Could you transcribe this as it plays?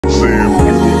Say if you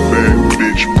a bad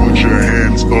bitch, put your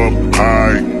hands up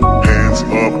high. Hands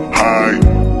up high.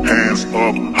 Hands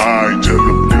up high. Tell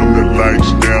them dim the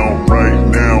lights down right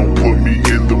now. Put me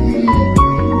in the mood.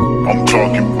 I'm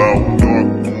talking about dark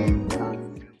moon.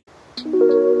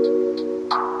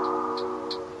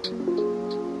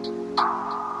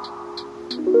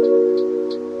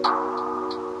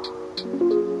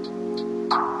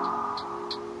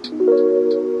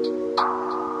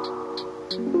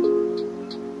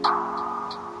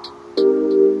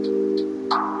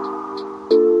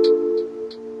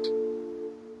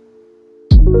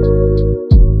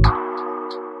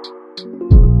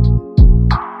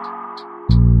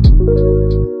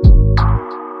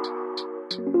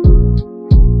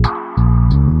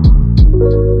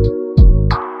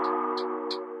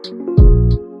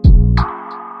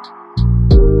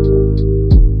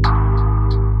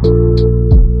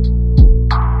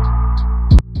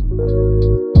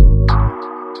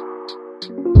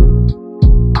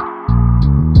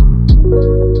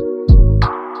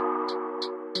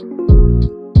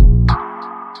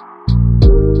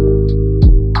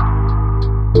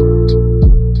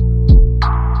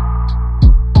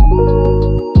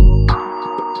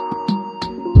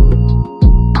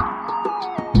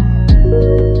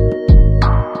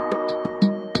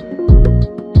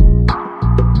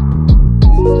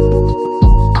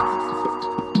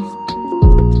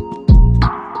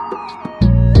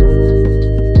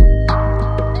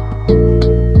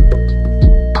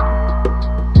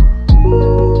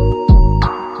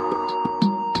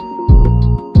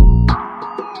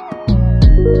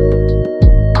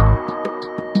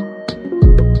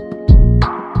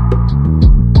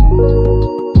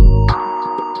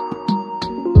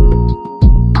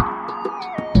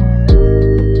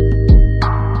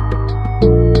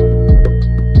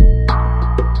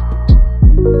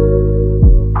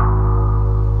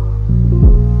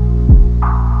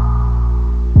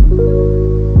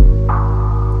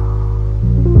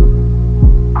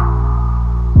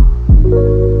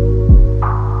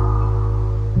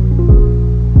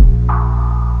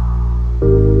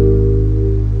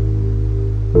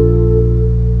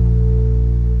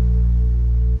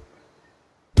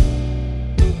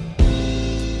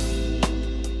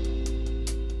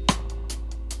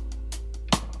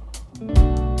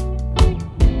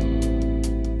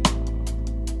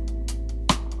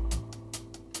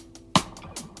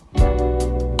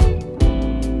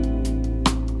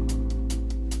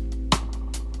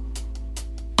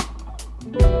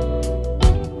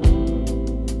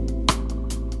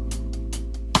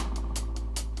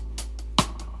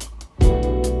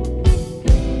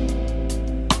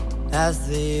 As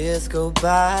the years go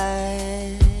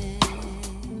by,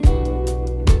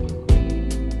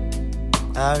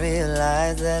 I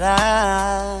realize that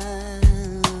I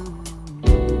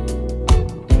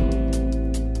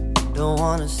don't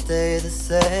wanna stay the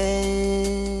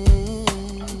same.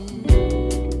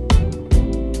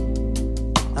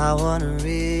 I wanna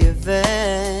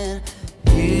reinvent.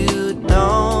 You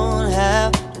don't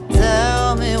have to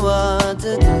tell me what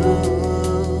to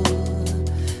do,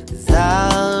 'cause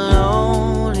I'll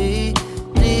only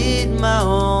need my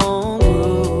own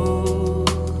groove.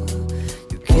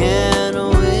 You can't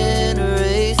win a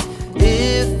race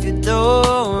if you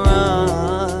don't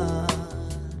run.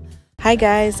 Hi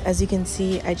guys, as you can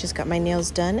see, I just got my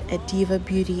nails done at Diva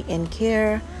Beauty and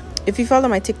Care. If you follow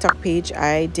my TikTok page,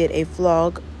 I did a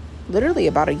vlog literally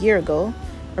about a year ago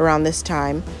around this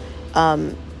time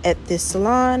at this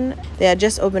salon. They had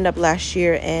just opened up last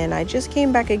year and I just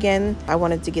came back again. I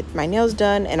wanted to get my nails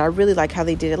done and I really like how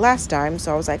they did it last time,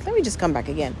 so I was like, let me just come back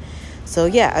again. So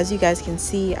yeah, as you guys can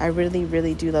see, I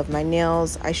really do love my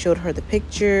nails. I showed her the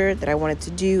picture that I wanted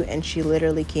to do and she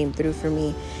literally came through for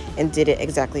me and did it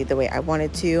exactly the way I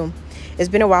wanted to. It's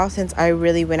been a while since I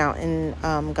really went out and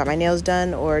got my nails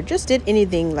done or just did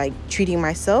anything like treating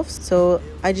myself. So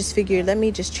I just figured, let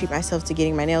me just treat myself to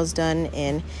getting my nails done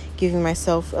and giving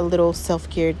myself a little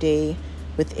self-care day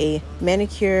with a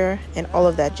manicure and all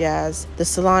of that jazz. The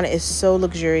salon is so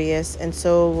luxurious, and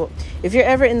so if you're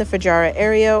ever in the Fajara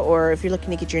area or if you're looking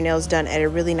to get your nails done at a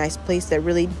really nice place that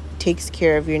really takes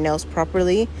care of your nails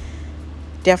properly,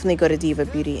 definitely go to Diva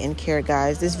Beauty and Care,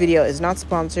 guys. This video is not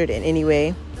sponsored in any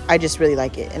way. I just really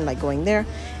like it and like going there.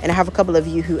 And I have a couple of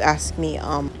you who asked me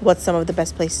what's some of the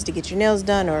best places to get your nails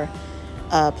done or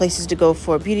places to go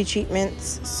for beauty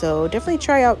treatments. So definitely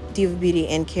try out Diva Beauty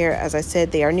and Care. As I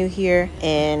said, they are new here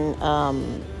and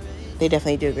they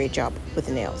definitely do a great job with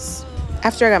the nails.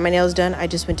 After I got my nails done, I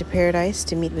just went to Paradise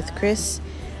to meet with Chris.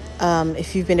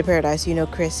 If you've been to Paradise, you know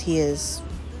Chris. He is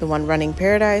the one running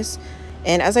Paradise.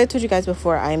 And as I told you guys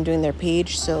before, I am doing their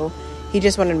page. So He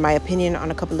just wanted my opinion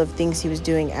on a couple of things he was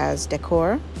doing as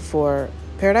decor for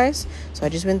Paradise. So I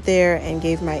just went there and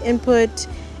gave my input,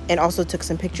 and also took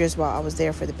some pictures while I was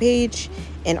there for the page,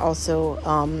 and also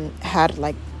had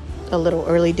like a little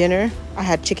early dinner. I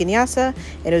had chicken yassa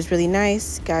and it was really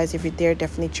nice. Guys, if you're there,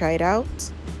 definitely try it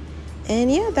out.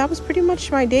 And yeah, that was pretty much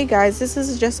my day, guys. This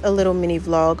is just a little mini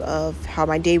vlog of how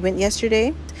my day went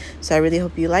yesterday. So I really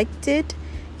hope you liked it.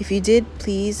 If you did,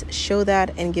 please show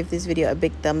that and give this video a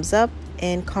big thumbs up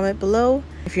and comment below.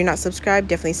 If you're not subscribed,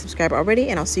 definitely subscribe already,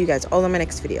 and I'll see you guys all in my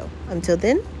next video. Until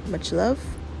then, much love.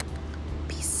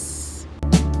 Peace.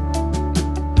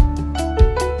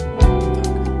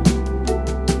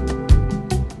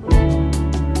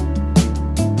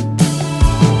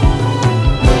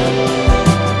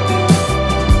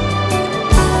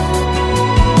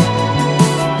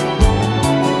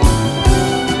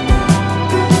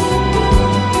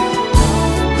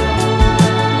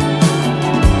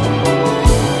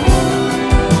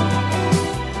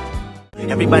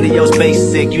 Everybody else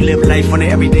basic, you live life on an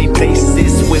everyday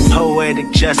basis with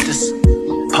poetic justice,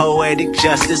 poetic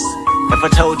justice. If I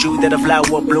told you that a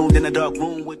flower bloomed in a dark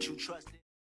room, would you trust?